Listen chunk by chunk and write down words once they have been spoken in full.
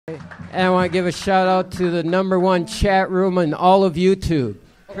And I want to give a shout out to the #1 chat room in all of YouTube.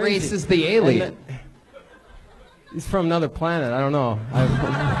 What race is the alien? He's from another planet. I don't know.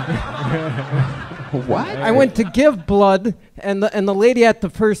 What? I went to give blood, and the lady at the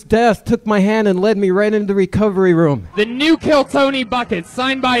first desk took my hand and led me right into the recovery room. The new Kill Tony bucket,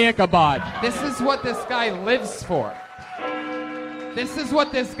 signed by Ichabod. This is what this guy lives for. This is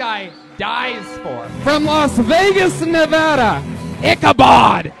what this guy dies for. From Las Vegas, Nevada,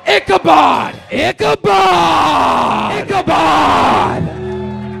 Ichabod! Ichabod! Ichabod! Ichabod!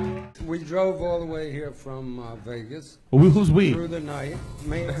 We drove all the way here from Vegas. Well, who's we? Through the night.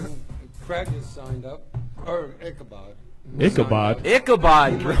 Craig is signed up. Or Ichabod. Ichabod?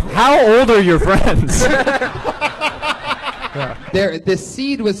 Ichabod. How old are your friends? The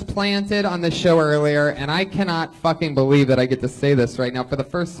seed was planted on the show earlier, and I cannot fucking believe that I get to say this right now for the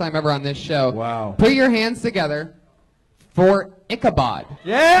first time ever on this show. Wow. Put your hands together for Ichabod.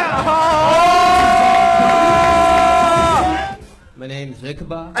 Yeah! Oh! My name's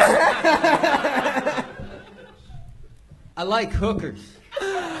Ichabod. I like hookers.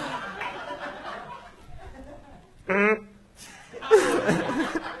 I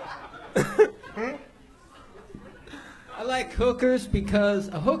like hookers because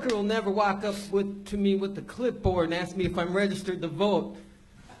a hooker will never walk up to me with the clipboard and ask me if I'm registered to vote.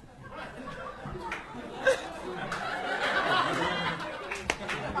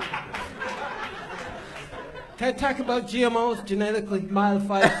 Can I talk about GMOs, genetically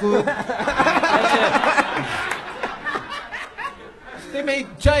modified food? They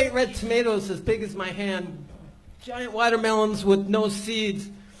make giant red tomatoes as big as my hand, giant watermelons with no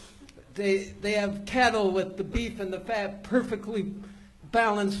seeds. They have cattle with the beef and the fat perfectly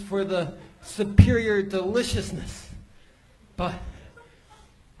balanced for the superior deliciousness. But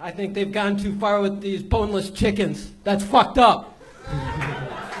I think they've gone too far with these boneless chickens. That's fucked up.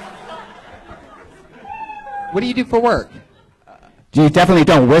 What do you do for work? You definitely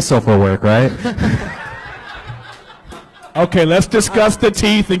don't whistle for work, right? Okay, let's discuss the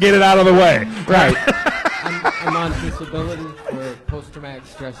teeth and get it out of the way. Right. I'm on disability for post-traumatic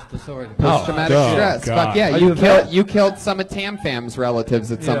stress disorder. Post-traumatic stress. God. Fuck yeah, you killed some of Tam Fam's relatives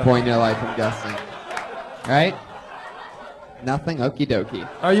at some point in your life, I'm guessing. Right? Nothing? Okie dokie.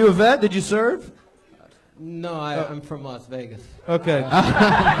 Are you a vet? Did you serve? No, I'm from Las Vegas. Okay.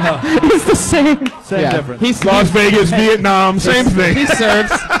 It's the same. Same difference. He's Las Vegas, Vietnam, same thing. He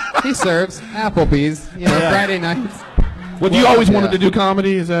serves. He serves. Applebee's. You know, Friday nights. Well, you always wanted to do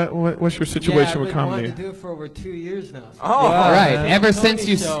comedy? Is that what's your situation with I've been comedy? wanting to do it for over 2 years now. Oh, all right. Man. Ever since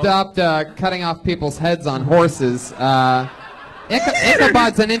Tony you show. stopped cutting off people's heads on horses,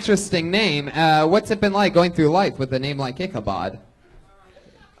 Ichabod's an interesting name. What's it been like going through life with a name like Ichabod?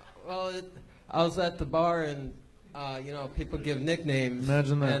 Well, I was at the bar and, you know, people give nicknames.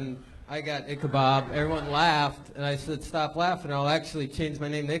 Imagine that. And I got Ichabod. Everyone laughed, and I said, stop laughing. I'll actually change my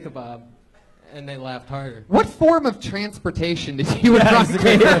name to Ichabod. And they laughed harder. What form of transportation did you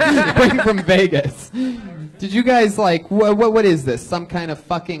bring from Vegas? Did you guys like what is this? Some kind of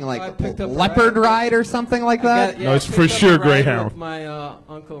fucking like leopard ride or something like that? No, it's for sure Greyhound. With my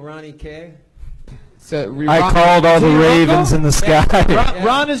Uncle Ronnie K. So I called all the ravens in the sky.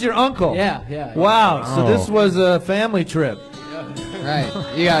 Ron is your uncle. Yeah. Wow. So this was a family trip. Right.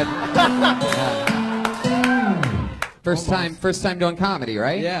 You got first time doing comedy,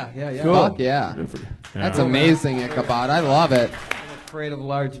 right? Yeah. Cool. Fuck yeah. That's amazing, Ichabod. I love it. I'm afraid of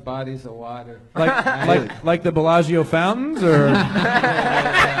large bodies of water. Like the Bellagio fountains, or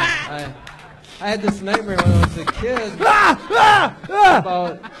I had this nightmare when I was a kid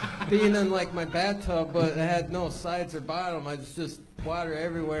about being in like my bathtub, but it had no sides or bottom. I was just water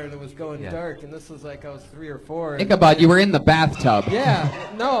everywhere, and it was going dark. And this was like I was 3 or 4. Ichabod, you were in the bathtub. Yeah,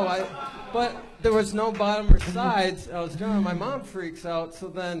 no, but there was no bottom or sides. I was drunk. My mom freaks out, so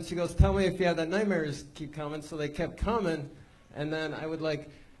then she goes, "Tell me if you have that nightmares keep coming." So they kept coming, and then I would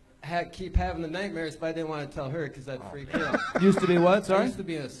like keep having the nightmares, but I didn't want to tell her because I'd freak out. used to be what? I Sorry. used to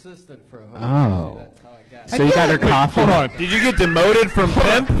be an assistant for a hooker. Oh. That's how I got. So you got her coffee. Hold on. Did you get demoted from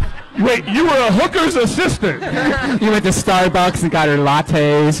pimp? Wait, you were a hooker's assistant. You went to Starbucks and got her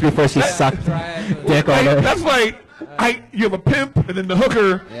lattes before she sucked dick on her. That's like, you have a pimp, and then the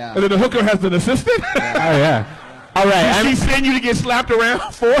hooker, and then the hooker has an assistant. Oh yeah. All right. Did she send you to get slapped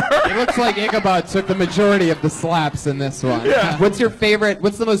around for her? It looks like Ichabod took the majority of the slaps in this one. Yeah. What's your favorite?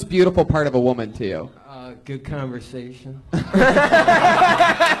 What's the most beautiful part of a woman to you? Good conversation.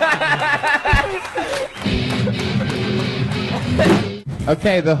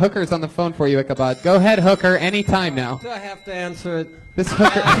 Okay, the hooker's on the phone for you, Ichabod. Go ahead, hooker, anytime now. Do I have to answer it? This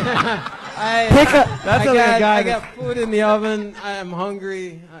hooker. I got food in the oven. I'm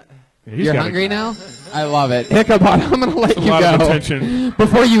hungry. You're hungry now? I love it. Ichabod, I'm going to let you lot of go attention.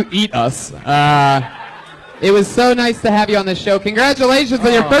 before you eat us. It was so nice to have you on the show. Congratulations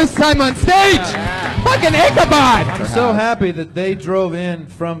on your first time on stage. Fucking Ichabod. I'm so happy that they drove in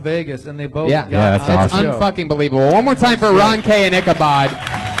from Vegas and they both got that's on It's the show. unfucking believable. One more time for Ron K and Ichabod.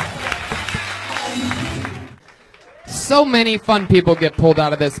 So many fun people get pulled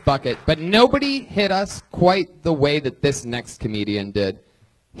out of this bucket, but nobody hit us quite the way that this next comedian did.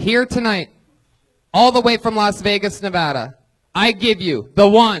 Here tonight, all the way from Las Vegas, Nevada, I give you the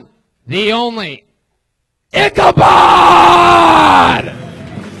one, the only, Ichabod!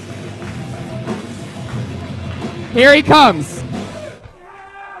 Here he comes.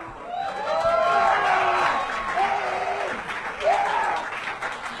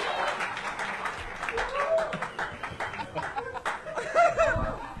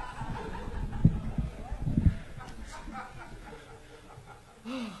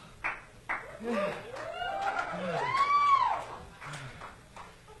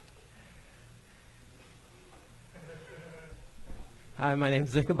 Hi, my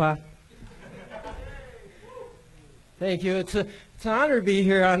name's Ichabod. Thank you. It's an honor to be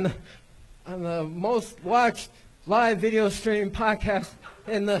here on the most watched live video stream podcast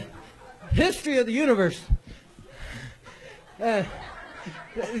in the history of the universe. You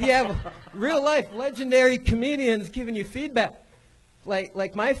have real life legendary comedians giving you feedback,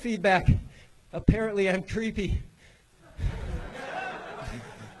 like my feedback. Apparently, I'm creepy.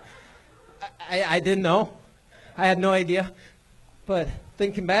 I didn't know. I had no idea. But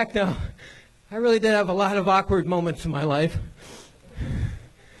thinking back now, I really did have a lot of awkward moments in my life.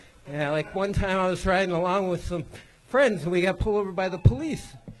 Yeah, like one time I was riding along with some friends and we got pulled over by the police.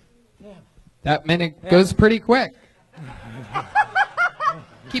 Yeah. That minute goes pretty quick.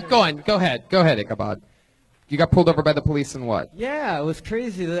 Keep going. Go ahead. Go ahead, Ichabod. You got pulled over by the police and what? Yeah, it was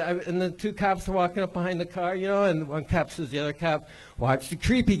crazy. And the two cops were walking up behind the car, you know, and one cop says to the other cop, "Watch the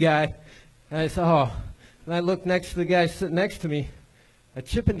creepy guy." And I said, "Oh." And I looked next to the guy sitting next to me, a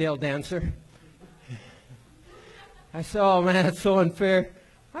Chippendale dancer. I said, "Oh, man, that's so unfair.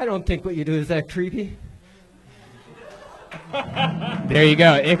 I don't think what you do is that creepy." There you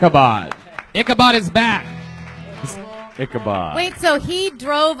go, Ichabod. Ichabod is back. Ichabod. Wait, so he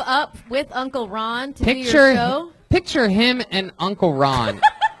drove up with Uncle Ron to do your show? Picture him and Uncle Ron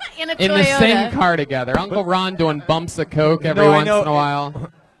In a in Toyota. the same car together. Uncle Ron doing bumps of coke every once in a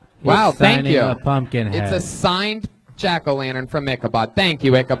while. Wow, thank you. A pumpkin head. It's a signed jack-o'-lantern from Ichabod. Thank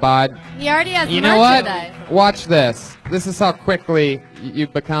you, Ichabod. He already has You know what? merchandise. Watch this. This is how quickly you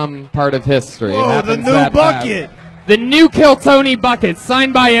become part of history. It Whoa, the happens new that bucket. fast. The new Kill Tony bucket,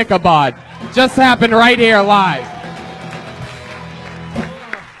 signed by Ichabod. Just happened right here live.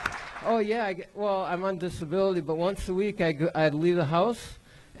 Oh, yeah. Well, I'm on disability, but once a week I'd leave the house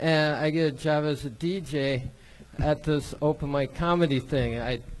and I get a job as a DJ at this open mic comedy thing.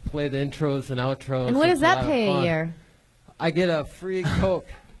 I play the intros and outros. And what does It's that lot of pay a fun. year? I get a free Coke.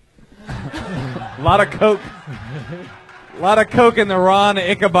 A lot of coke. A lot of coke in the Ron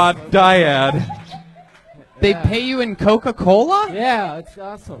Ichabod dyad. They pay you in Coca-Cola? Yeah, it's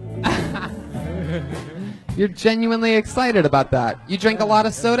awesome. You're genuinely excited about that. You drink a lot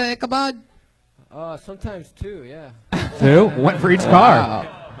of soda, Ichabod? Sometimes two, yeah. Two? One for each car.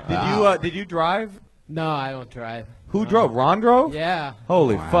 Did you drive? No, I don't drive. Who drove? Ron drove? Yeah.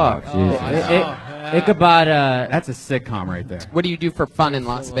 Holy fuck. Ichabod, that's a sitcom right there. What do you do for fun in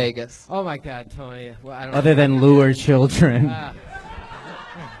Las Vegas? Oh my God, Tony. Well, I don't Other than lure children.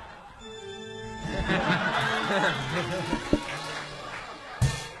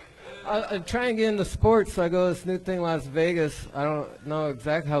 I'm trying to get into sports, so I go to this new thing, Las Vegas. I don't know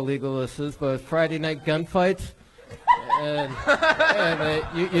exactly how legal this is, but it's Friday night gunfights. and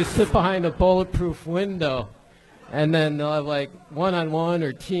you sit behind a bulletproof window, and then they'll have like one-on-one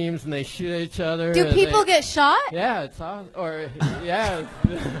or teams, and they shoot at each other. Do and people get shot? Yeah, it's awesome. Or, yeah.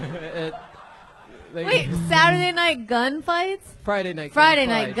 Wait, Saturday night gunfights? Friday night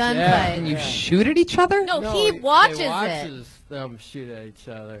gunfights. Yeah. And you shoot at each other? No, he watches he it. watches them shoot at each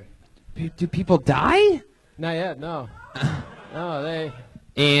other. Do people die? Not yet, no. No, they...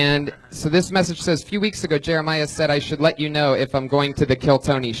 And so this message says, a few weeks ago, Jeremiah said I should let you know if I'm going to the Kill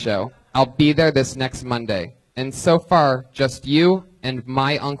Tony show. I'll be there this next Monday. And so far, just you and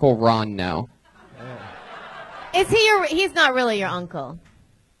my Uncle Ron know. Is he your? He's not really your uncle.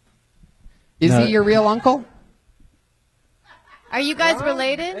 Is he your real uncle? Are you guys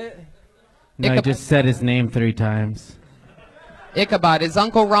related? No, I just said his name 3 times. Ichabod, is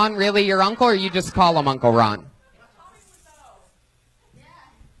Uncle Ron really your uncle, or you just call him Uncle Ron?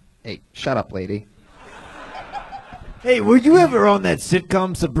 Hey, shut up, lady. Hey, were you ever on that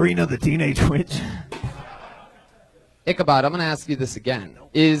sitcom Sabrina the Teenage Witch? Ichabod, I'm going to ask you this again.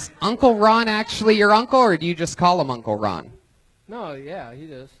 Is Uncle Ron actually your uncle, or do you just call him Uncle Ron? No, yeah, he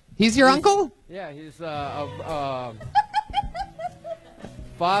is. He's your uncle? Yeah, he's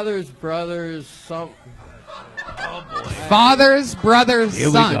father's brother's son. Oh boy. Father's brother's Here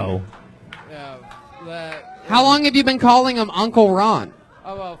son. we go. Yeah, How long have you been calling him Uncle Ron?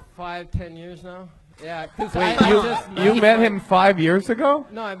 about 5-10 years now. Yeah, because You met him 5 years ago?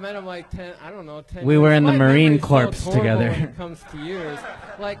 No, I met him like 10. I don't know, 10. We were in the My Marine memory's Corps so horrible together. When it comes to years,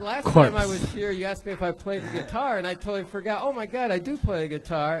 like last time I was here, you asked me if I played the guitar, and I totally forgot. Oh my God, I do play the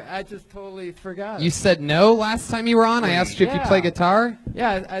guitar. I just totally forgot. You said no last time you were on? I asked you if you play guitar?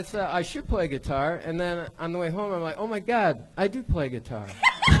 Yeah, I said I should play guitar, and then on the way home, I'm like, oh my God, I do play guitar.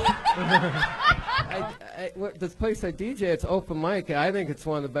 This place I DJ, it's open mic. I think it's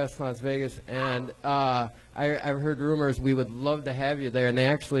one of the best in Las Vegas, and I've heard rumors we would love to have you there, and they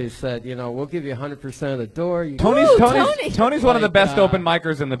actually said, you know, we'll give you 100% of the door. Tony's one of the best open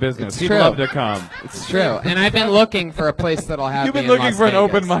micers in the business. He'd love to come. It's true. And I've been looking for a place that'll have You've me been in looking Las for an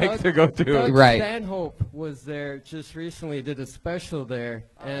Vegas. open mic to go to. Doug Right. Stanhope was there just recently, did a special there,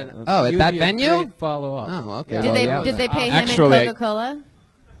 and Oh, at you'd that be a venue? great follow-up. Oh, okay. Did they pay him Actually, in Coca-Cola?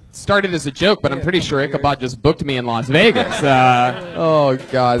 started as a joke, but I'm pretty sure Ichabod just booked me in Las Vegas. Oh,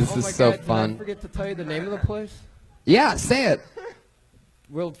 God, this is so fun. Did I forget to tell you the name of the place? Yeah, say it.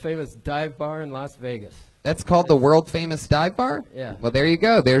 World famous dive bar in Las Vegas. That's called the world famous dive bar? Yeah. Well, there you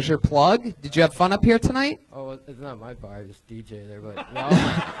go. There's your plug. Did you have fun up here tonight? Oh, it's not my bar. I just DJ there, but no.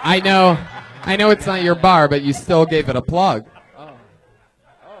 I know it's not your bar, but you still gave it a plug.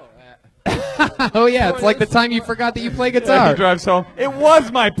 Oh, yeah, it's like the time you forgot that you play guitar. He drives home. It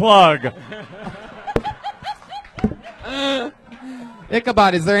was my plug.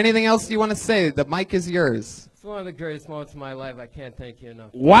 Ichabod, is there anything else you want to say? The mic is yours. It's one of the greatest moments of my life. I can't thank you enough.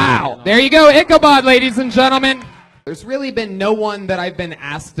 Wow. There you go, Ichabod, ladies and gentlemen. There's really been no one that I've been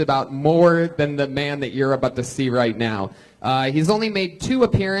asked about more than the man that you're about to see right now. He's only made 2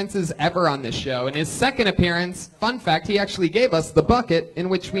 appearances ever on this show. In his second appearance, fun fact, he actually gave us the bucket in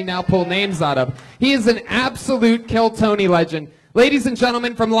which we now pull names out of. He is an absolute Kill Tony legend. Ladies and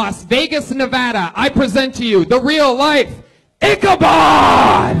gentlemen, from Las Vegas, Nevada, I present to you the real life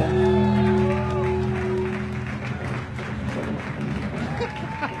Ichabod!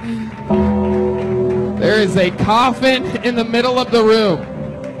 There is a coffin in the middle of the room.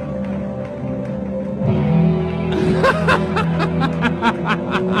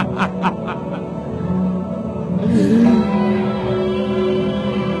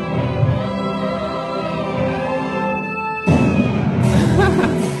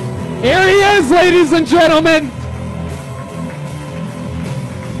 Here he is, ladies and gentlemen,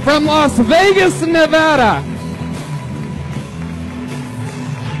 from Las Vegas, Nevada.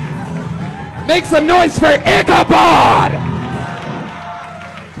 Make some noise for Ichabod!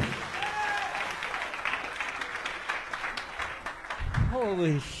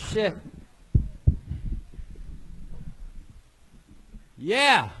 Holy shit.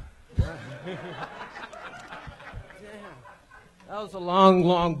 Yeah. That was a long,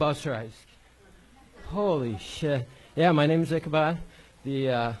 long bus ride. Holy shit. Yeah, my name is Ichabod.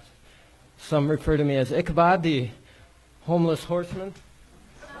 Some refer to me as Ichabod, the homeless horseman.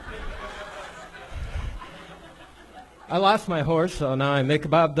 I lost my horse, so now I'm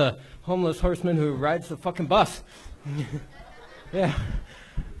Ichabod, the homeless horseman who rides the fucking bus. Yeah.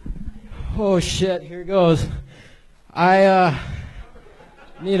 Oh shit, here goes. I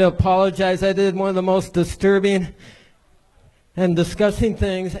need to apologize. I did one of the most disturbing and disgusting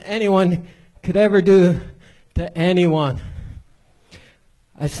things anyone could ever do to anyone.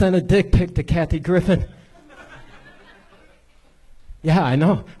 I sent a dick pic to Kathy Griffin. Yeah, I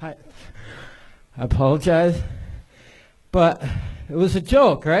know. I apologize. But it was a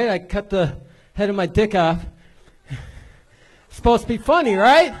joke, right? I cut the head of my dick off. Supposed to be funny,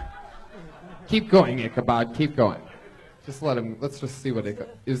 right? Keep going, Ichabod. Keep going. Just let him. Let's just see what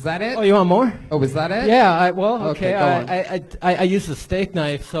it. Is that it? Oh, you want more? Oh, is that it? Yeah. Well, okay. Go on. I used a steak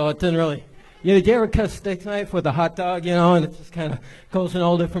knife, so it didn't really. Did you ever cut a steak knife with a hot dog? You know, and it just kind of goes in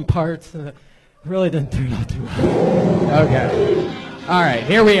all different parts, and it really didn't turn out too well. Okay. All right.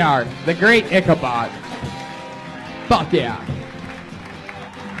 Here we are. The great Ichabod. Fuck yeah.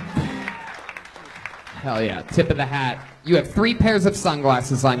 Hell yeah. Tip of the hat. You have 3 pairs of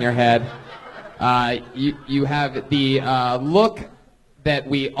sunglasses on your head. You have the look that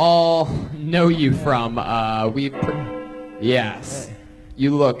we all know you from. Yes.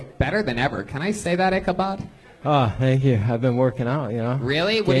 You look better than ever. Can I say that, Ichabod? Oh, thank you. I've been working out, you know.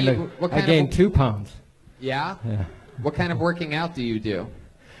 Really? I gained 2 pounds. Yeah? Yeah. What kind of working out do you do?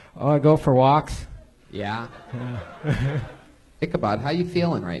 Oh, I go for walks. Yeah? Ichabod, how you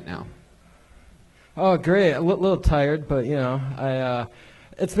feeling right now? Oh, great. A little tired, but, you know,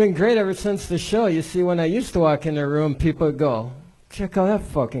 it's been great ever since the show. You see, when I used to walk in the room, people would go, check out that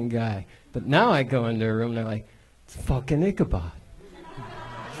fucking guy. But now I go into a room, they're like, it's fucking Ichabod.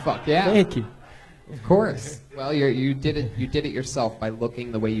 Fuck yeah. Thank you. Of course. Well, you did it yourself by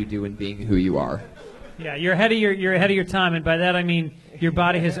looking the way you do and being who you are. Yeah, you're ahead of your time, and by that I mean your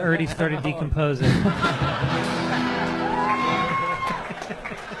body has already started decomposing.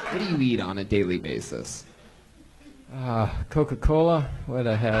 What do you eat on a daily basis? Coca-Cola. What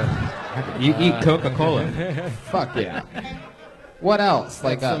I have? You eat Coca-Cola. Fuck yeah. What else?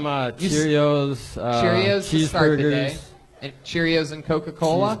 Like some Cheerios, Cheerios to start the day. cheeseburgers, And Cheerios and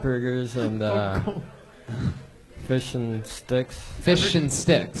Coca-Cola. cheeseburgers, and fish and sticks. Fish and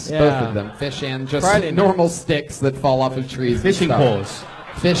sticks, Yeah. both of them. Fish and just Friday normal sticks that fall off of trees. Fishing and stuff. poles.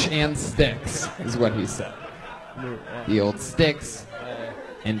 Fish and sticks is what he said. The old sticks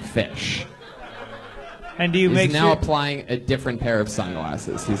and fish. And do you make He's now sure? applying a different pair of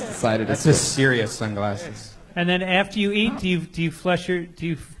sunglasses. He's decided That's to just serious sunglasses. And then after you eat, do you floss your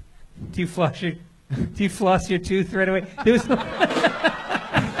tooth right away? There was no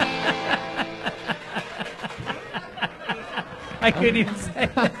I couldn't even say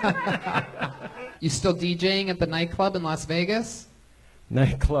it. You still DJing at the nightclub in Las Vegas?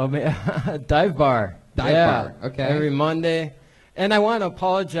 Nightclub, yeah. Dive bar. Dive bar, okay. Every Monday. And I want to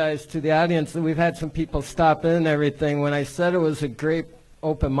apologize to the audience that we've had some people stop in and everything. When I said it was a great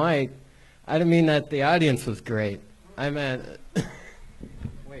open mic, I didn't mean that the audience was great. I meant...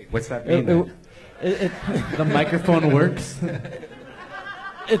 Wait, what's that mean? The microphone works?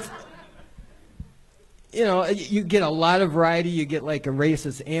 It's... You know, you get a lot of variety. You get like a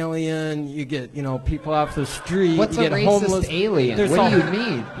racist alien. You get, you know, people off the street. What's you a get racist homeless. alien? There's What do all- you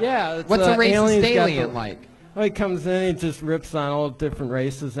mean? Yeah. It's, What's a racist alien's got alien like? Well, he comes in, he just rips on all different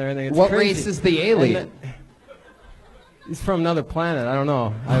races and everything. It's What crazy. race is the alien? He's from another planet. I don't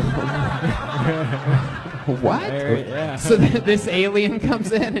know. What? Yeah. So this alien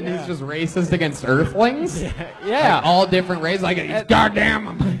comes in and he's just racist against Earthlings? Yeah. Like all different races, like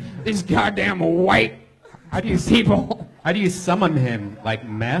these goddamn white people. How do you summon him? Like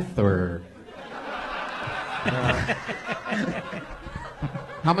meth or?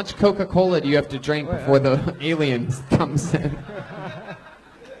 How much Coca-Cola do you have to drink before the alien comes in?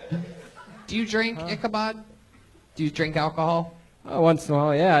 Do you drink, Ichabod? Do you drink alcohol? Once in a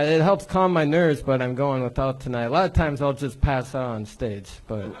while, yeah. It helps calm my nerves, but I'm going without tonight. A lot of times I'll just pass out on stage,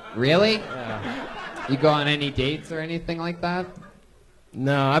 but... Really? Yeah. You go on any dates or anything like that?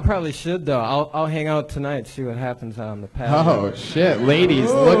 No, I probably should, though. I'll hang out tonight, see what happens out on the patio. Oh, shit.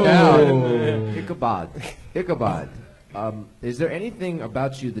 Ladies, look out. Ichabod, is there anything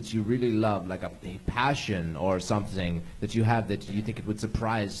about you that you really love, like a passion or something that you have that you think it would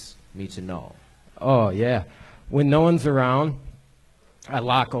surprise me to know? Oh, yeah. When no one's around, I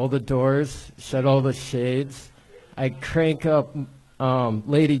lock all the doors, shut all the shades. I crank up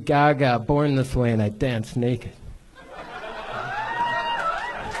Lady Gaga, Born This Way, and I dance naked.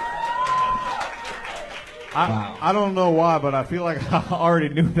 I don't know why, but I feel like I already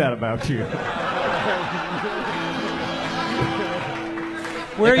knew that about you.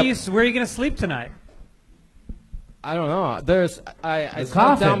 Where are you going to sleep tonight? I don't know. I slept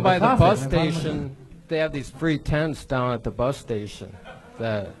coffin, down by the the coffin. bus station. They have these free tents down at the bus station.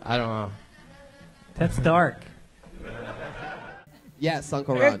 That I don't know. That's dark. Yes,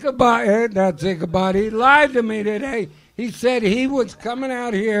 Uncle Ron. Ichabod, that's Ichabod. He lied to me today. He said he was coming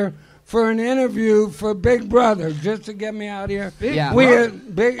out here for an interview for Big Brother, just to get me out here. Yeah.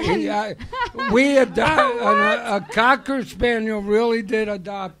 We adopted a Cocker Spaniel. Really did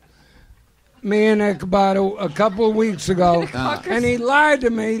adopt me and Ichabod a couple of weeks ago, and he lied to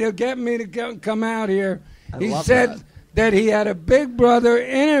me to get me to come out here. He said that he had a Big Brother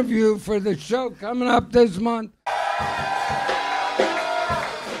interview for the show coming up this month.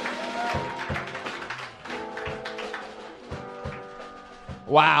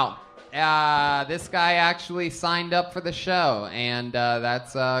 Wow. This guy actually signed up for the show, and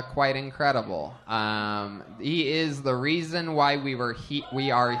that's quite incredible. He is the reason why we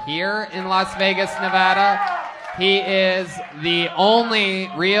are here in Las Vegas, Nevada. He is the only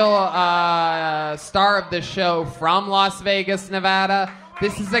real star of the show from Las Vegas, Nevada.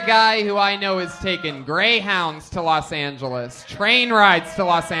 This is a guy who I know has taken Greyhounds to Los Angeles, train rides to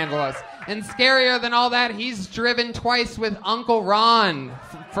Los Angeles, and scarier than all that, he's driven twice with Uncle Ron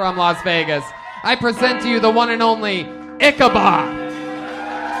from Las Vegas. I present to you the one and only Ichabod,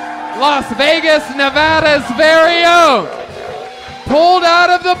 Las Vegas, Nevada's very own, pulled out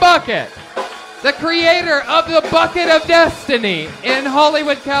of the bucket, the creator of the Bucket of Destiny in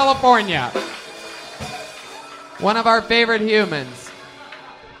Hollywood, California. One of our favorite humans,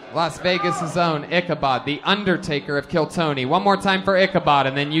 Las Vegas' own Ichabod, the Undertaker of Kill Tony. One more time for Ichabod,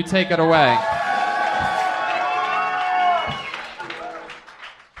 and then you take it away.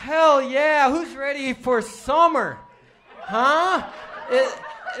 Hell yeah, who's ready for summer? Huh?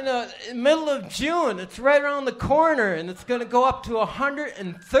 In the middle of June, it's right around the corner, and it's gonna go up to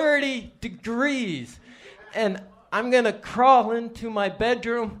 130 degrees. And I'm gonna crawl into my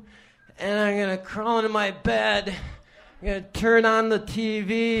bedroom, and I'm gonna crawl into my bed. I'm gonna turn on the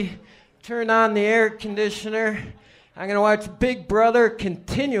TV, turn on the air conditioner. I'm gonna watch Big Brother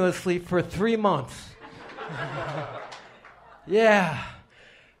continuously for 3 months. Yeah.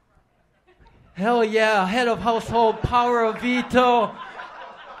 Hell yeah, head of household, power of veto.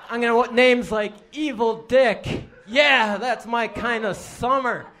 I'm gonna want names like Evil Dick. Yeah, that's my kind of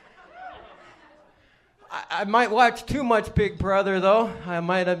summer. I might watch too much Big Brother though, I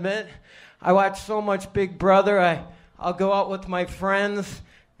might admit. I watch so much Big Brother, I'll go out with my friends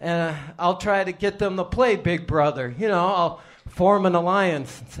and I'll try to get them to play Big Brother. You know, I'll form an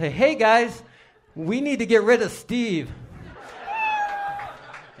alliance and say, hey guys, we need to get rid of Steve.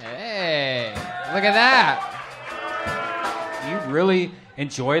 Hey, look at that. Do you really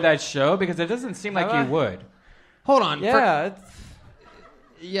enjoy that show? Because it doesn't seem like you would. Hold on. Yeah,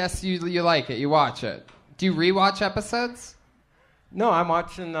 Yes, you like it. You watch it. Do you rewatch episodes? No, I'm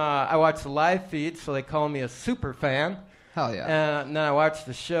watching. I watch the live feed, so they call me a super fan. Hell yeah! And then I watch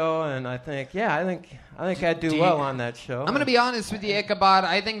the show, and I think I do well on that show. I'm going to be honest with you, Ichabod.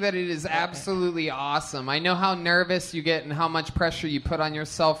 I think that it is absolutely awesome. I know how nervous you get and how much pressure you put on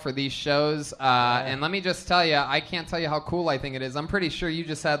yourself for these shows. And let me just tell you, I can't tell you how cool I think it is. I'm pretty sure you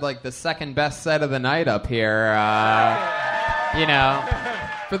just had like the second best set of the night up here. You know,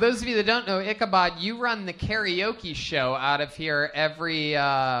 for those of you that don't know, Ichabod, you run the karaoke show out of here every...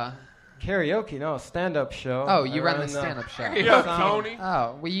 Karaoke, no, stand-up show. Oh, you run the stand-up show. Yeah, Tony.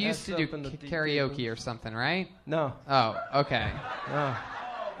 Oh, we used to do karaoke or something, right? No. Oh, okay. No.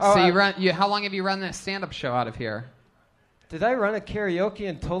 So how long have you run this stand-up show out of here? Did I run a karaoke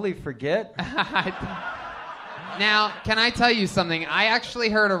and totally forget? Now, can I tell you something? I actually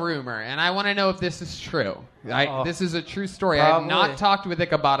heard a rumor, and I want to know if this is true. This is a true story. I have not talked with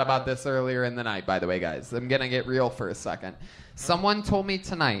Ichabod about this earlier in the night, by the way, guys. I'm going to get real for a second. Someone told me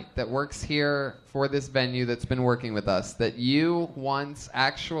tonight that works here for this venue that's been working with us that you once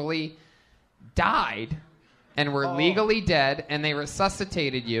actually died and were legally dead, and they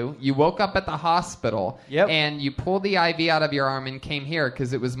resuscitated you. You woke up at the hospital, and you pulled the IV out of your arm and came here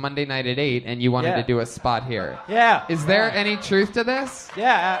because it was Monday night at 8, and you wanted to do a spot here. Yeah. Is there any truth to this?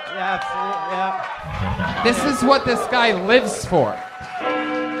 Yeah, absolutely, yeah. This is what this guy lives for.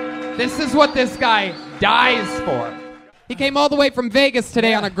 This is what this guy dies for. He came all the way from Vegas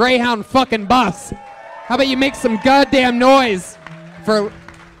today on a Greyhound fucking bus. How about you make some goddamn noise for...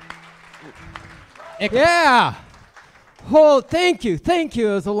 Yeah. Oh, thank you. It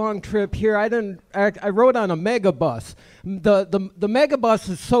was a long trip here. I rode on a megabus. The megabus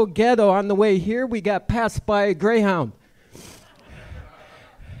is so ghetto. On the way here, we got passed by a Greyhound.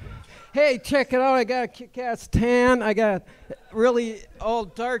 Hey, check it out. I got a kick-ass tan. I got really all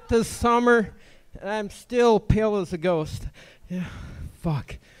dark this summer, and I'm still pale as a ghost. Yeah,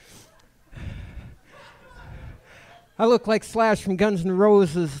 fuck. I look like Slash from Guns N'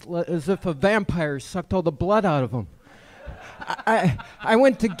 Roses, as if a vampire sucked all the blood out of him. I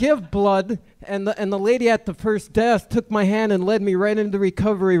went to give blood, and the lady at the first desk took my hand and led me right into the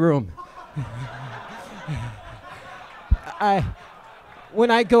recovery room.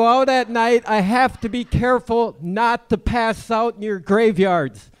 When I go out at night, I have to be careful not to pass out near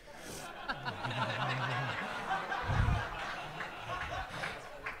graveyards.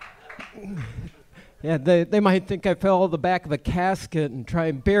 Yeah, they might think I fell out the back of a casket and try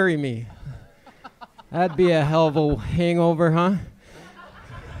and bury me. That'd be a hell of a hangover, huh?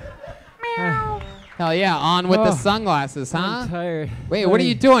 Hell yeah, on with the sunglasses, huh? I'm tired. Wait, what are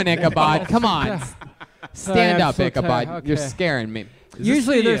you doing, Ichabod? Come on. Stand up, so Ichabod. tired. You're Okay. scaring me.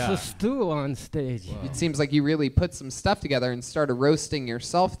 Usually there's a stool on stage. It seems like you really put some stuff together and started roasting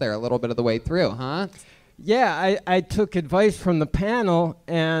yourself there a little bit of the way through, huh? Yeah, I took advice from the panel,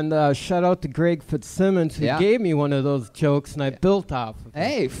 and shout out to Greg Fitzsimmons, who gave me one of those jokes, and I built off of it.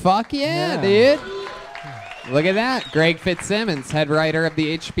 Hey, fuck yeah, dude. Look at that. Greg Fitzsimmons, head writer of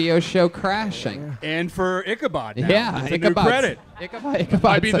the HBO show Crashing. And for Ichabod now. Yeah, it's a new Ichabod's- credit. Ichabod's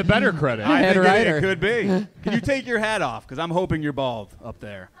Might be the better credit. I head think writer. it could be. Can you take your hat off? Because I'm hoping you're bald up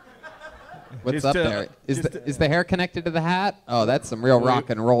there. What's Just up to- there? Is just the hair connected to the hat? Oh, that's some real rock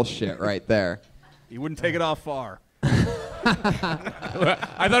and roll shit right there. You wouldn't take it off far. I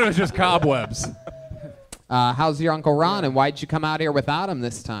thought it was just cobwebs. How's your Uncle Ron, and why'd you come out here without him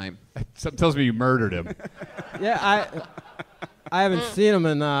this time? Something tells me you murdered him. Yeah, I haven't seen him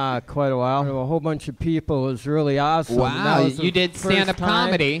in quite a while. A whole bunch of people. It was really awesome. Wow, That was the you did first stand-up time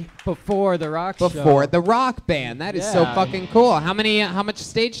comedy before the rock show. before the rock band. That is so Yeah. fucking cool. How much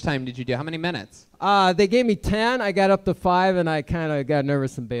stage time did you do? How many minutes? They gave me 10. I got up to 5, and I kind of got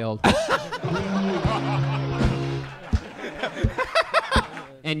nervous and bailed.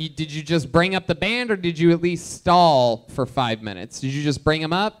 And did you just bring up the band, or did you at least stall for 5 minutes? Did you just bring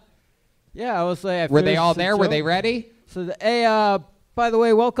them up? Yeah, I was like, Were they all there? Were they ready? So, hey, by the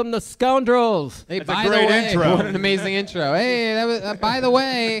way, welcome to Scoundrels. Hey, That's a by the great way, intro. what an amazing intro. Hey, that was, by the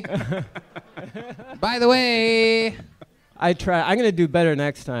way, by the way. I try. I'm gonna do better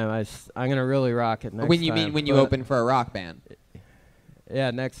next time. I'm gonna really rock it next time. When you mean when you But- open for a rock band? Yeah,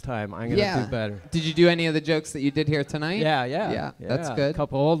 next time I'm gonna do better. Did you do any of the jokes that you did here tonight? Yeah. That's good.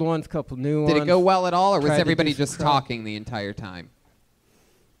 Couple old ones, couple new ones. Did it go well at all, or was Tried to everybody do some just crowd- talking the entire time?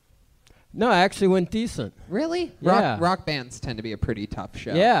 No, it actually went decent. Really? Yeah. Rock bands tend to be a pretty tough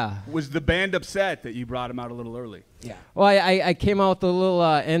show. Yeah. Was the band upset that you brought him out a little early? Yeah. Well, I came out with a little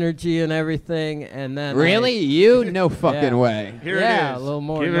energy and everything, and then Really? You? No fucking way. Here yeah, it is. a little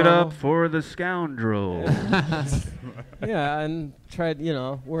more. Give it normal. up for the scoundrel. Yeah, and tried,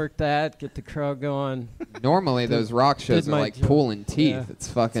 work that, get the crowd going. Normally, those rock shows did are my like job. pulling teeth. Yeah. It's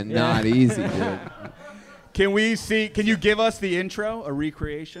fucking Yeah. not easy, dude. Can we see? Can you give us the intro, a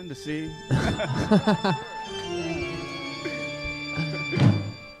recreation to see?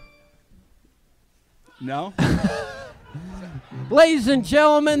 No? Ladies and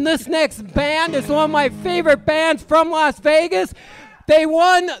gentlemen, this next band is one of my favorite bands from Las Vegas. They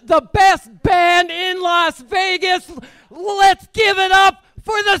won the best band in Las Vegas. Let's give it up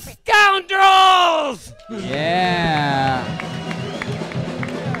for the Scoundrels! Yeah.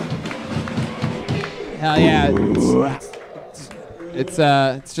 Hell yeah.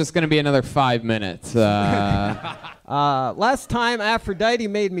 It's just gonna be another 5 minutes. Last time Aphrodite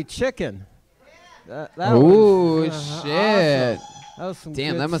made me chicken. That Ooh, was, shit. awesome. That was some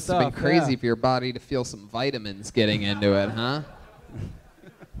Damn, good that must have been stuff, crazy yeah. for your body to feel some vitamins getting into it, huh?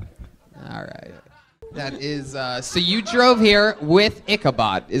 All right. That is, so you drove here with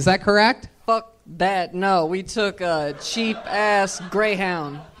Ichabod, is that correct? Fuck that. No, we took a cheap ass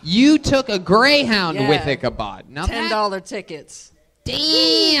Greyhound. You took a Greyhound Yeah. with Ichabod. Now $10 tickets.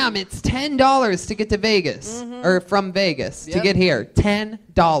 Damn, it's $10 to get to Vegas, or from Vegas to Yep. get here.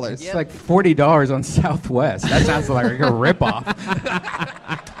 $10. It's like $40 on Southwest. That sounds like a ripoff.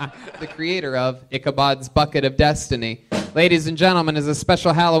 The creator of Ichabod's Bucket of Destiny. Ladies and gentlemen, as a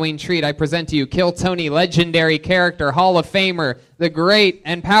special Halloween treat, I present to you Kill Tony legendary character, Hall of Famer, the great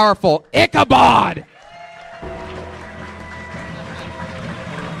and powerful Ichabod!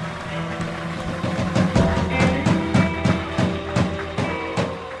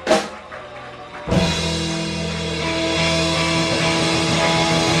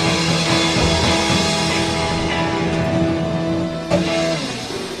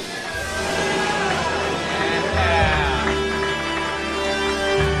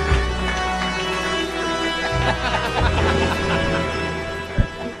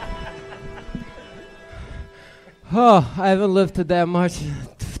 Oh, I haven't lifted that much in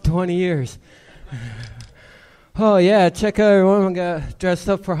 20 years. Oh, yeah, check out everyone. I got dressed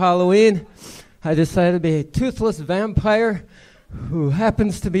up for Halloween. I decided to be a toothless vampire who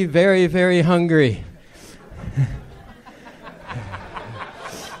happens to be very, very hungry.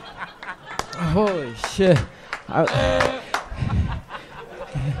 Holy shit.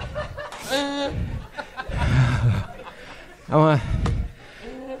 I want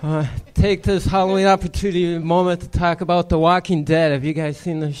to take this Halloween opportunity moment to talk about The Walking Dead. Have you guys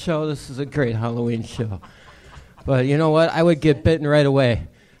seen the show? This is a great Halloween show. But you know what? I would get bitten right away.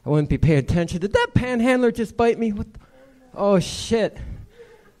 I wouldn't be paying attention. Did that panhandler just bite me? Oh, shit.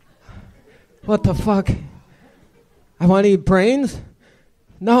 What the fuck? I want to eat brains?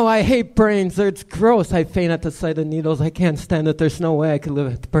 No, I hate brains. It's gross. I faint at the sight of needles. I can't stand it. There's no way I could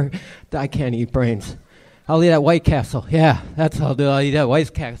live at I can't eat brains. I'll eat at White Castle. Yeah, that's what I'll do. I'll eat at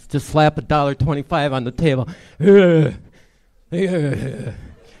White Castle. Just slap $1.25 on the table. Yeah.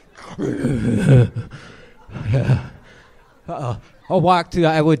 Uh-oh. I'll walk to,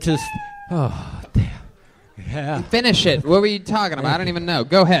 I would just, oh, damn. Yeah. Finish it. What were you talking about? I don't even know.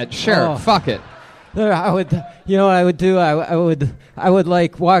 Go ahead. Sure. Oh. Fuck it. I would, I would do. I would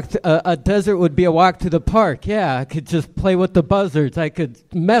like walk. A desert would be a walk to the park. Yeah, I could just play with the buzzards. I could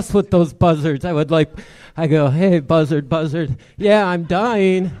mess with those buzzards. I go, hey, buzzard. Yeah, I'm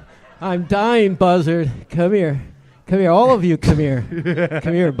dying, buzzard. Come here. All of you, come here.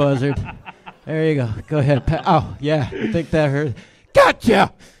 Come here, buzzard. There you go. Go ahead. Oh, yeah. I think that hurt.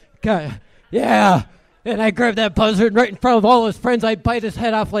 Gotcha. Yeah. And I grab that buzzard right in front of all his friends. I bite his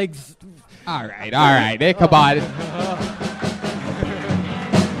head off like. All right, Ichabod.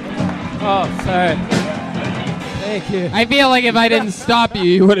 Oh, sorry. Thank you. I feel like if I didn't stop you,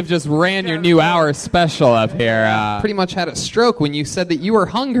 you would have just ran your new hour special up here. Pretty much had a stroke when you said that you were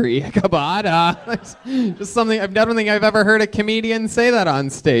hungry, Ichabod. Just something, I don't think I've ever heard a comedian say that on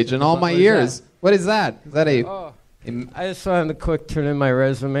stage in all my years. What is that? Is that a... Oh, I just wanted to quick turn in my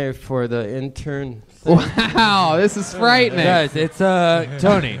resume for the intern thing. Wow, this is frightening. Guys, it's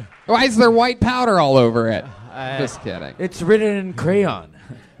Tony. Why is there white powder all over it? Just kidding. It's written in crayon.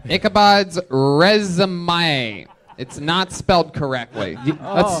 Ichabod's resume. It's not spelled correctly.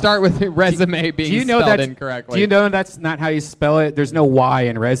 Let's start with resume being spelled incorrectly. Do you know that's not how you spell it? There's no Y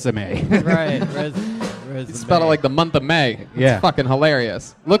in resume. Right. You spell it like the month of May. Yeah. It's fucking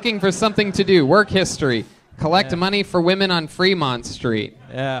hilarious. Looking for something to do. Work history. Collect money for women on Fremont Street.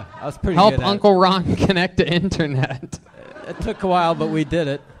 Yeah, I was pretty Help good at Uncle Ron connect to internet. It took a while, but we did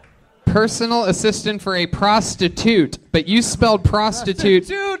it. Personal assistant for a prostitute, but you spelled prostitute.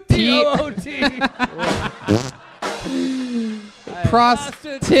 P-O-O-T.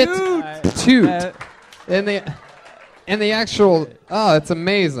 Prostitute. And the actual, it's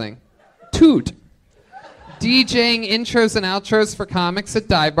amazing. Toot. DJing intros and outros for comics at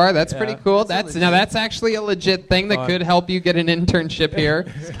Dive Bar. That's pretty cool. That's actually a legit thing that could help you get an internship here.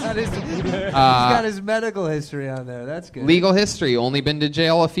 He's got his medical history on there. That's good. Legal history. Only been to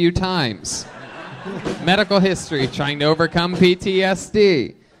jail a few times. Medical history. Trying to overcome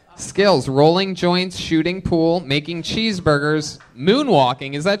PTSD. Skills. Rolling joints, shooting pool, making cheeseburgers,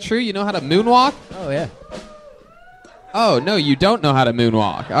 moonwalking. Is that true? You know how to moonwalk? Oh, yeah. Oh, no, you don't know how to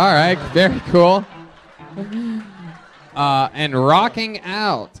moonwalk. All right. Very cool. And rocking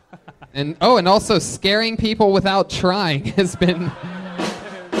out, and also scaring people without trying has been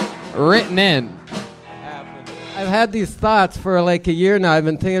written in. I've had these thoughts for like a year now. I've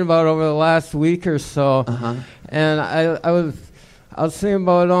been thinking about it over the last week or so, and I was thinking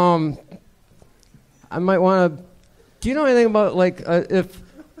about I might want to. Do you know anything about like if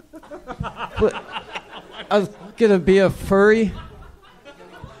I was gonna be a furry?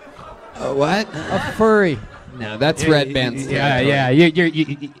 What? A furry. No, that's Red Band's. Yeah. You're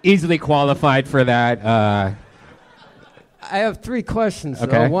easily qualified for that. I have 3 questions.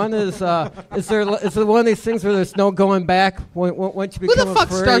 Okay. One is there one of these things where there's no going back once you become Who the fuck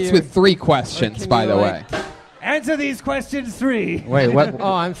a furry? starts with 3 questions, by the way? Answer these questions 3. Wait, what?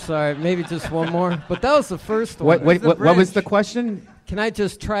 Oh, I'm sorry. Maybe just one more. But that was the first one. What was the question? Can I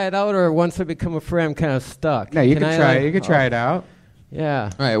just try it out, or once I become a furry, I'm kind of stuck? No, you can try. You can try it out. Yeah.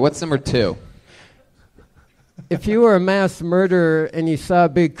 All right. What's number 2? If you were a mass murderer and you saw a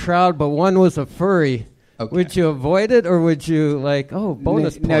big crowd, but one was a furry, would you avoid it, or would you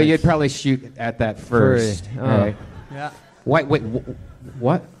bonus points? No, you'd probably shoot at that first. Furry. Right. Yeah. Wait,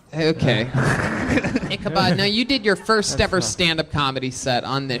 what? Okay. Ichabod, now you did your first ever stand-up comedy set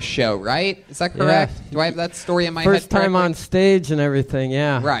on this show, right? Is that correct? Yeah. Do I have that story in my head First time correctly? on stage and everything,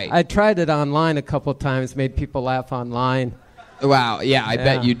 yeah. Right. I tried it online a couple times, made people laugh online. Wow, yeah, I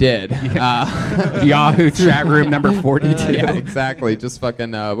bet you did. Yahoo chat room number 42. Yeah, exactly. Just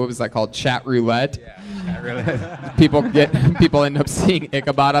fucking, what was that called? Chat roulette? Yeah, roulette. People end up seeing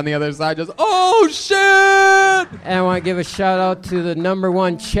Ichabod on the other side, just, oh, shit! And I want to give a shout out to the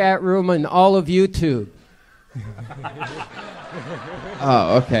 #1 chat room in all of YouTube.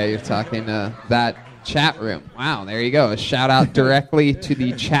 Oh, okay, you're talking that chat room. Wow, there you go. A shout out directly to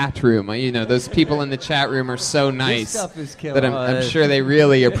the chat room. You know, those people in the chat room are so nice stuff is killer. that I'm sure they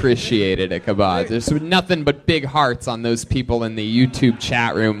really appreciate it, Ichabod. There's nothing but big hearts on those people in the YouTube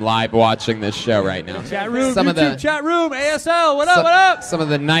chat room live watching this show right now. Chat room, chat room, ASL, what up? Some of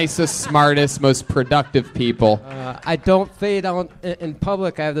the nicest, smartest, most productive people. I don't fade out in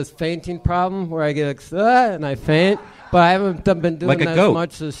public. I have this fainting problem where I get and I faint. But I haven't been doing that as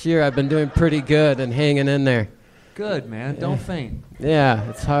much this year. I've been doing pretty good and hanging in there. Good, man. Don't faint. Yeah,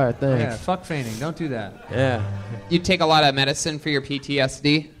 it's hard. Thanks. Yeah, fuck fainting. Don't do that. Yeah. You take a lot of medicine for your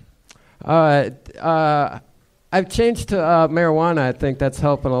PTSD? I've changed to marijuana. I think that's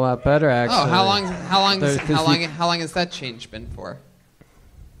helping a lot better, actually. Oh, how long has that change been for?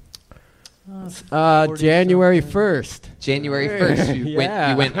 January 1st. January 1st. You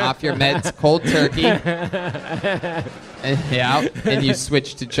went off your meds cold turkey. And you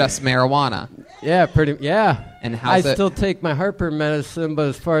switched to just marijuana. Yeah, And I still take my heartburn medicine, but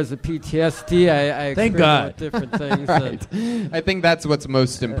as far as the PTSD, I Thank experiment God. with different things. Right. I think that's what's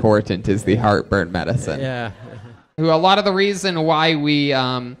most important is the heartburn medicine. Yeah. A lot of the reason why we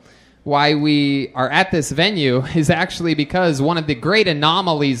are at this venue is actually because one of the great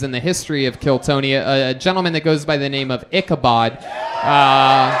anomalies in the history of Kill Tony, a gentleman that goes by the name of Ichabod,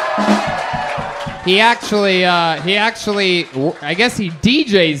 he actually, I guess he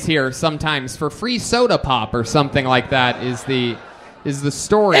DJs here sometimes for free soda pop or something like that. Is the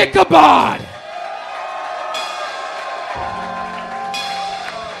story? Ichabod!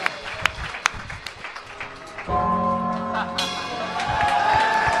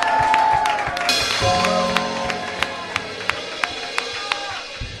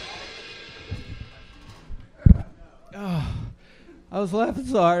 I was laughing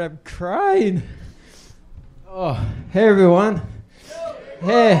so hard, I'm crying. Oh, hey everyone.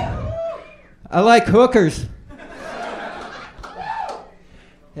 Hey, I like hookers.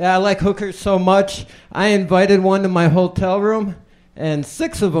 Yeah, I like hookers so much, I invited one to my hotel room, and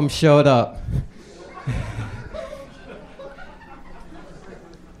 6 of them showed up.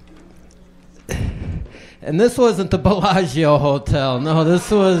 And this wasn't the Bellagio Hotel. No,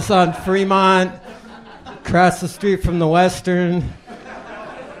 this was on Fremont, across the street from the Western.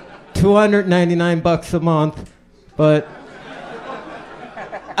 $299 a month, but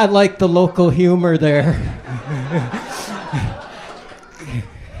I like the local humor there.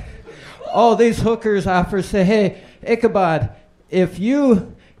 Oh, these hookers offer say, hey, Ichabod, if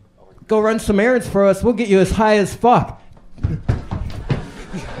you go run some errands for us, we'll get you as high as fuck.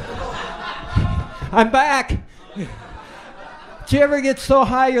 I'm back. Did you ever get so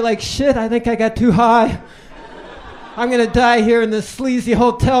high you're like, shit, I think I got too high. I'm gonna die here in this sleazy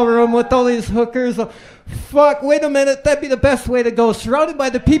hotel room with all these hookers. Oh, fuck, wait a minute, that'd be the best way to go, surrounded by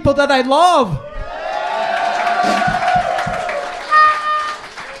the people that I love.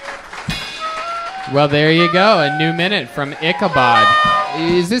 Well, there you go, a new minute from Ichabod.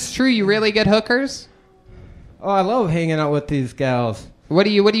 Is this true? You really get hookers? Oh, I love hanging out with these gals. What do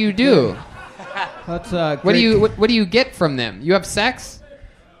you do? That's What do you get from them? You have sex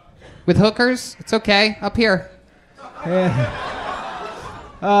with hookers? It's okay. Up here.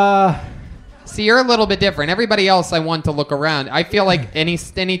 See, you're a little bit different. Everybody else, I want to look around. I feel like any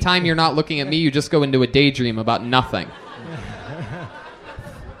time you're not looking at me, you just go into a daydream about nothing.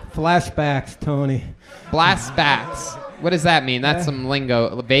 Flashbacks, Tony. Flashbacks. What does that mean? That's some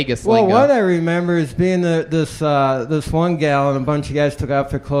lingo, Vegas lingo. Well, what I remember is being this one gal and a bunch of guys took off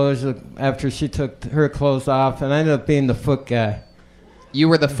their clothes after she took her clothes off, and I ended up being the foot guy. You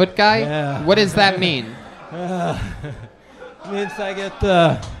were the foot guy? Yeah. What does that mean? Means I get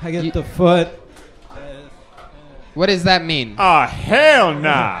the foot. What does that mean? Oh, hell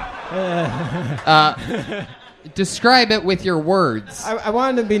nah. Describe it with your words. I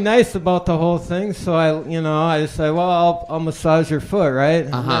wanted to be nice about the whole thing, so I just say, well, I'll massage your foot, right?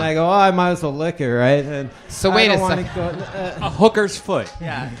 And then I go, oh, I might as well lick it, right? And so wait a second. A hooker's foot.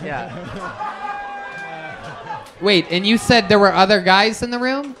 Yeah. Wait, and you said there were other guys in the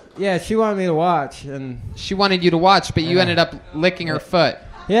room? Yeah, she wanted me to watch, and she wanted you to watch, but you ended up licking her foot.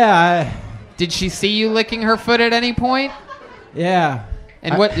 Yeah. Did she see you licking her foot at any point? Yeah.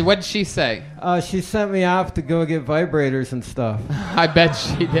 And what did she say? She sent me off to go get vibrators and stuff. I bet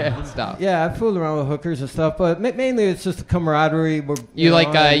she did. Stuff. Yeah, I fooled around with hookers and stuff, but mainly it's just a camaraderie. You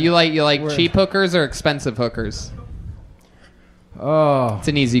like cheap hookers or expensive hookers? Oh, it's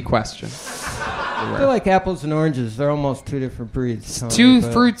an easy question. They're like apples and oranges. They're almost 2 different breeds. Tony, two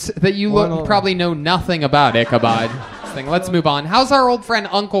fruits that you probably know nothing about, Ichabod. Let's move on. How's our old friend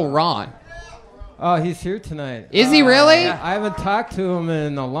Uncle Ron? Oh, he's here tonight. Is he really? I haven't talked to him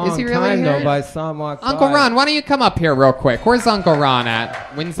in a long really time, here? though, but I saw him walk Uncle by. Ron, why don't you come up here real quick? Where's Uncle Ron at?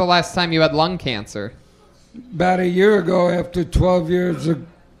 When's the last time you had lung cancer? About a year ago, after 12 years of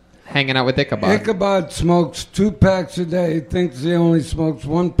hanging out with Ichabod. Ichabod smokes 2 packs a day. He thinks he only smokes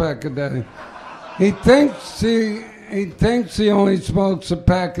 1 pack a day. He thinks he only smokes a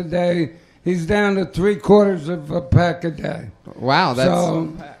pack a day. He's down to 3/4 of a pack a day. Wow, that's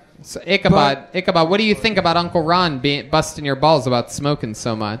so Ichabod, what do you think about Uncle Ron busting your balls about smoking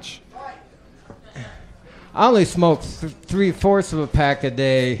so much? I only smoke 3/4 of a pack a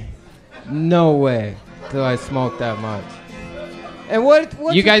day. No way do I smoke that much. And what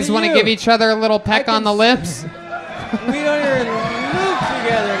you guys want to give each other a little peck on the lips? We don't even live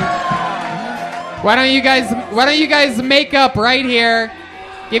together. Why don't you guys make up right here?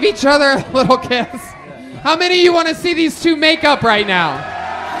 Give each other a little kiss. How many of you want to see these two make up right now?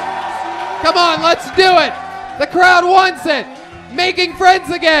 Come on, let's do it. The crowd wants it. Making friends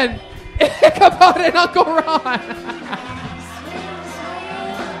again. Ichabod and Uncle Ron.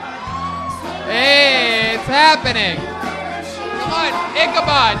 Hey, it's happening. Come on,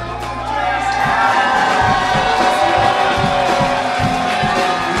 Ichabod.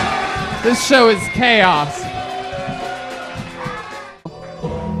 This show is chaos.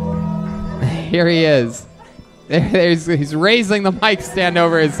 Here he is. He's raising the mic stand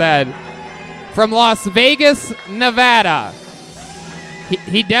over his head. From Las Vegas, Nevada.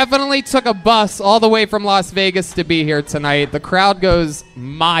 He definitely took a bus all the way from Las Vegas to be here tonight. The crowd goes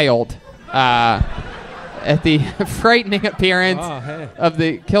mild at the frightening appearance of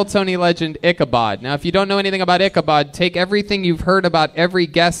the Kill Tony legend Ichabod. Now, if you don't know anything about Ichabod, take everything you've heard about every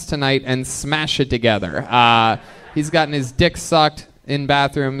guest tonight and smash it together. He's gotten his dick sucked in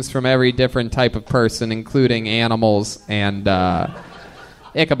bathrooms from every different type of person, including animals. And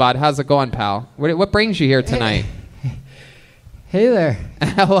Ichabod, how's it going, pal? What brings you here tonight? Hey there.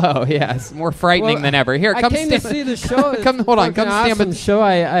 Hello. Yes, more frightening than ever. Here, come I came stand. to see the show. Hold on. Come stand. Awesome show.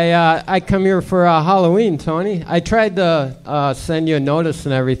 I come here for Halloween, Tony. I tried to send you a notice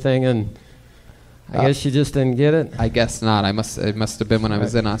and everything, and I guess you just didn't get it. I guess not. It must have been when I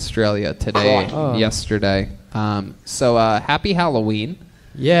was in Australia today, yesterday. So happy Halloween.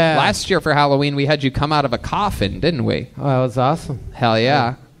 Yeah. Last year for Halloween, we had you come out of a coffin, didn't we? Oh, that was awesome. Hell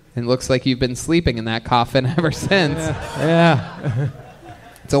yeah. It looks like you've been sleeping in that coffin ever since. Yeah.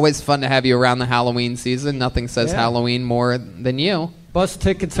 It's always fun to have you around the Halloween season. Nothing says Halloween more than you. Bus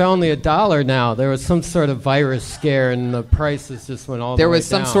tickets are only $1 now. There was some sort of virus scare, and the prices just went all the way down. There was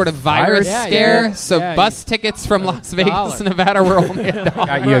some sort of virus scare? So bus tickets from Las Vegas, Nevada were only $1.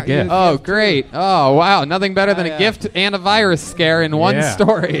 Got you a gift. Oh, great. Oh, wow. Nothing better than a gift and a virus scare in one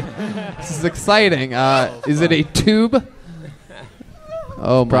story. This is exciting. Is it a tube?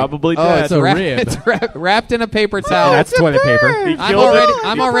 Oh, probably dead. It's a rib. It's wrapped in a paper towel. That's toilet paper.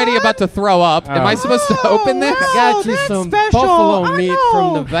 I'm already about to throw up. Am I supposed to open this? Got you some buffalo meat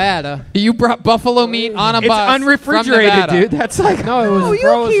from Nevada. You brought buffalo meat on a bus. It's unrefrigerated, dude. That's like no, it was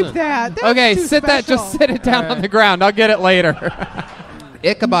frozen. You keep that. That's okay, too sit that. Just sit it down on the ground. I'll get it later.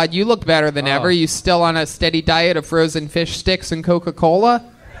 Ichabod, you look better than ever. You still on a steady diet of frozen fish sticks and Coca-Cola?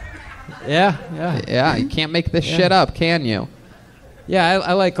 Yeah. You can't make this shit up, can you? Yeah,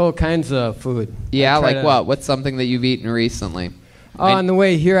 I like all kinds of food. Yeah, like what? What's something that you've eaten recently? On the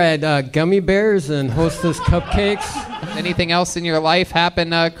way here, I had gummy bears and Hostess cupcakes. Anything else in your life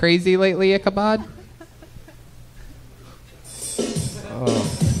happen crazy lately, Ichabod?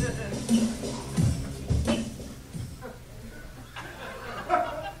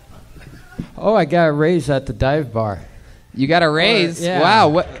 Oh, I got a raise at the dive bar. You got a raise? Yeah.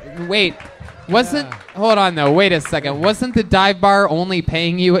 Wow. Wait. Hold on, though. Wait a second. Wasn't the dive bar only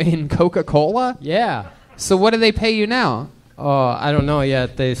paying you in Coca-Cola? Yeah. So what do they pay you now? Oh, I don't know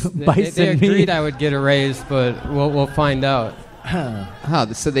yet. They agreed I would get a raise, but we'll find out.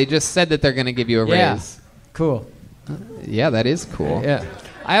 So they just said that they're going to give you a raise. Cool. Yeah, that is cool. Yeah.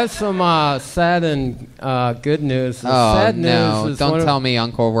 I have some sad and good news. Sad news is don't tell me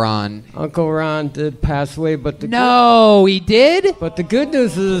Uncle Ron. Uncle Ron did pass away, but he did? But the good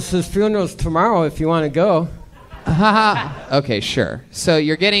news is his funeral's tomorrow if you want to go. Okay, sure. So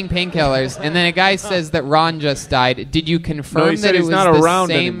you're getting painkillers, and then a guy says that Ron just died. Did you confirm that it was not the around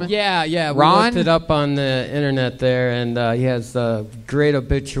same? anymore. Yeah. Ron? We looked it up on the internet there, and he has a great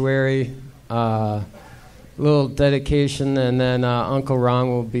obituary, little dedication, and then Uncle Ron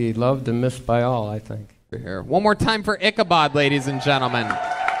will be loved and missed by all, I think. Here. One more time for Ichabod, ladies and gentlemen.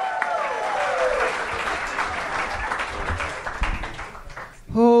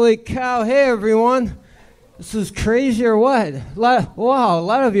 Holy cow. Hey, everyone. This is crazy or what? A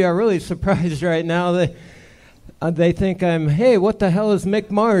lot of you are really surprised right now. They think I'm, hey, what the hell is Mick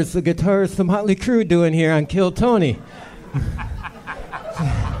Mars, the guitarist from Motley Crue, doing here on Kill Tony?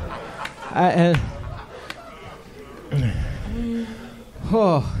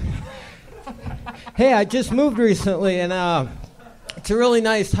 Hey, I just moved recently, and it's a really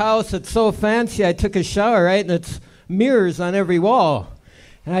nice house. It's so fancy. I took a shower, right, and it's mirrors on every wall.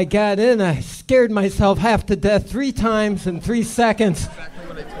 And I got in, I scared myself half to death 3 times in 3 seconds. Exactly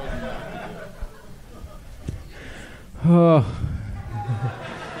what I told you. Oh.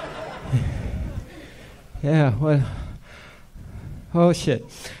 Yeah, what? Oh, shit.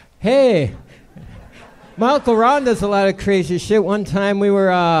 Hey, my Uncle Ron does a lot of crazy shit. One time we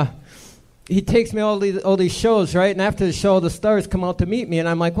were he takes me all these shows, right? And after the show, the stars come out to meet me, and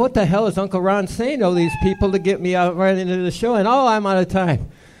I'm like, what the hell is Uncle Ron saying to all these people to get me out right into the show? And I'm out of time.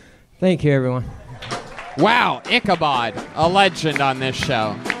 Thank you, everyone. Wow, Ichabod, a legend on this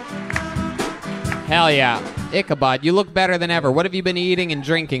show. Hell yeah. Ichabod, you look better than ever. What have you been eating and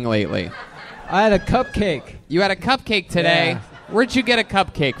drinking lately? I had a cupcake. You had a cupcake today? Yeah. Where'd you get a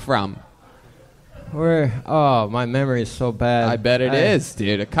cupcake from? My memory is so bad. I bet it is,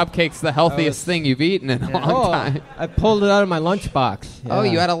 dude. A cupcake's the healthiest thing you've eaten in a long time. I pulled it out of my lunchbox. Yeah. Oh,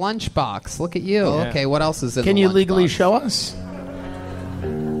 you had a lunchbox. Look at you. Yeah. Okay, what else is in Can the you lunchbox? legally show us?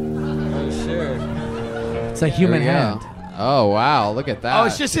 Sure. It's a human hand. Oh, wow. Look at that. Oh,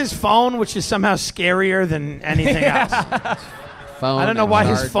 it's just his phone, which is somehow scarier than anything else. Phone I don't know and why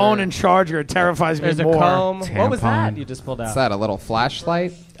charger. his phone and charger terrifies There's me a more. comb. What was that you just pulled out? Is that a little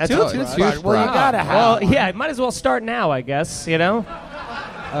flashlight? That's a toothbrush. Well, you gotta have. Well, yeah, might as well start now, I guess, you know?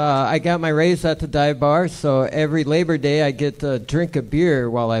 I got my raise at the dive bar, so every Labor Day I get to drink a beer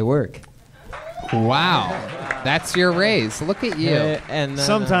while I work. Wow. That's your raise. Look at you. And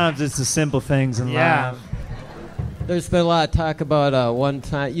Sometimes it's the simple things in life. There's been a lot of talk about one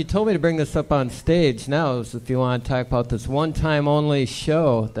time. You told me to bring this up on stage now, if you want to talk about this one-time only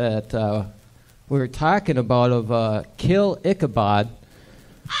show that we were talking about of Kill Ichabod.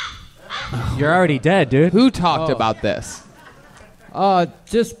 You're already dead, dude. Who talked about this?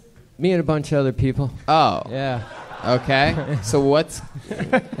 Just me and a bunch of other people. Oh. Yeah. Okay. So what's...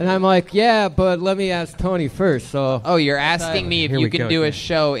 And I'm like, yeah, but let me ask Tony first. So. Oh, you're asking me if you can do a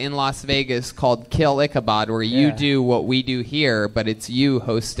show in Las Vegas called Kill Ichabod where you do what we do here, but it's you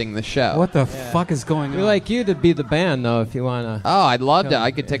hosting the show. What the fuck is going on? We'd like you to be the band, though, if you want to. Oh, I'd love to. I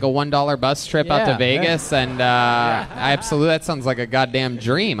could take a $1 bus trip out to Yeah, Vegas, and I absolutely, that sounds like a goddamn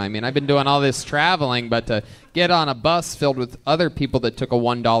dream. I mean, I've been doing all this traveling, but to get on a bus filled with other people that took a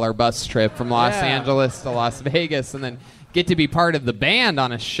 $1 bus trip from Los Angeles to Las Vegas, and then get to be part of the band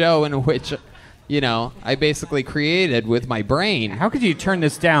on a show in which, you know, I basically created with my brain. How could you turn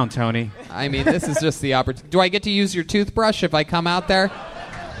this down, Tony? I mean, this is just the opportunity. Do I get to use your toothbrush if I come out there?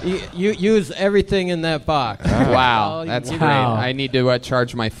 You use everything in that box. Wow, that's great. I need to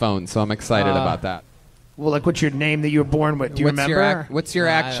charge my phone, so I'm excited about that. Well, like, what's your name that you were born with? Do you remember? What's your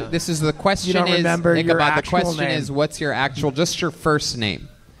actual? This is the question. You don't remember your Ichabod, the actual question name. is, what's your actual? Just your first name.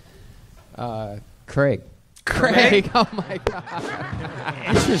 Craig. Craig. Oh my God.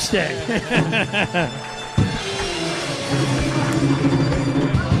 Interesting.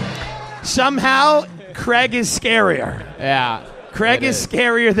 Somehow, Craig is scarier. Yeah. Craig is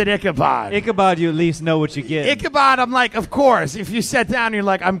scarier than Ichabod. Ichabod, you at least know what you get. Ichabod, I'm like, of course. If you sat down and you're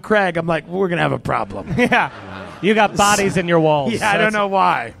like, I'm Craig, I'm like, we're going to have a problem. Yeah. You got bodies in your walls. Yeah, I don't know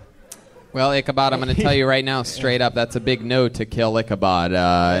why. Well, Ichabod, I'm going to tell you right now, straight up, that's a big no to Kill Ichabod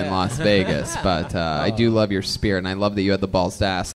in Las Vegas. But I do love your spirit, and I love that you had the balls to ask.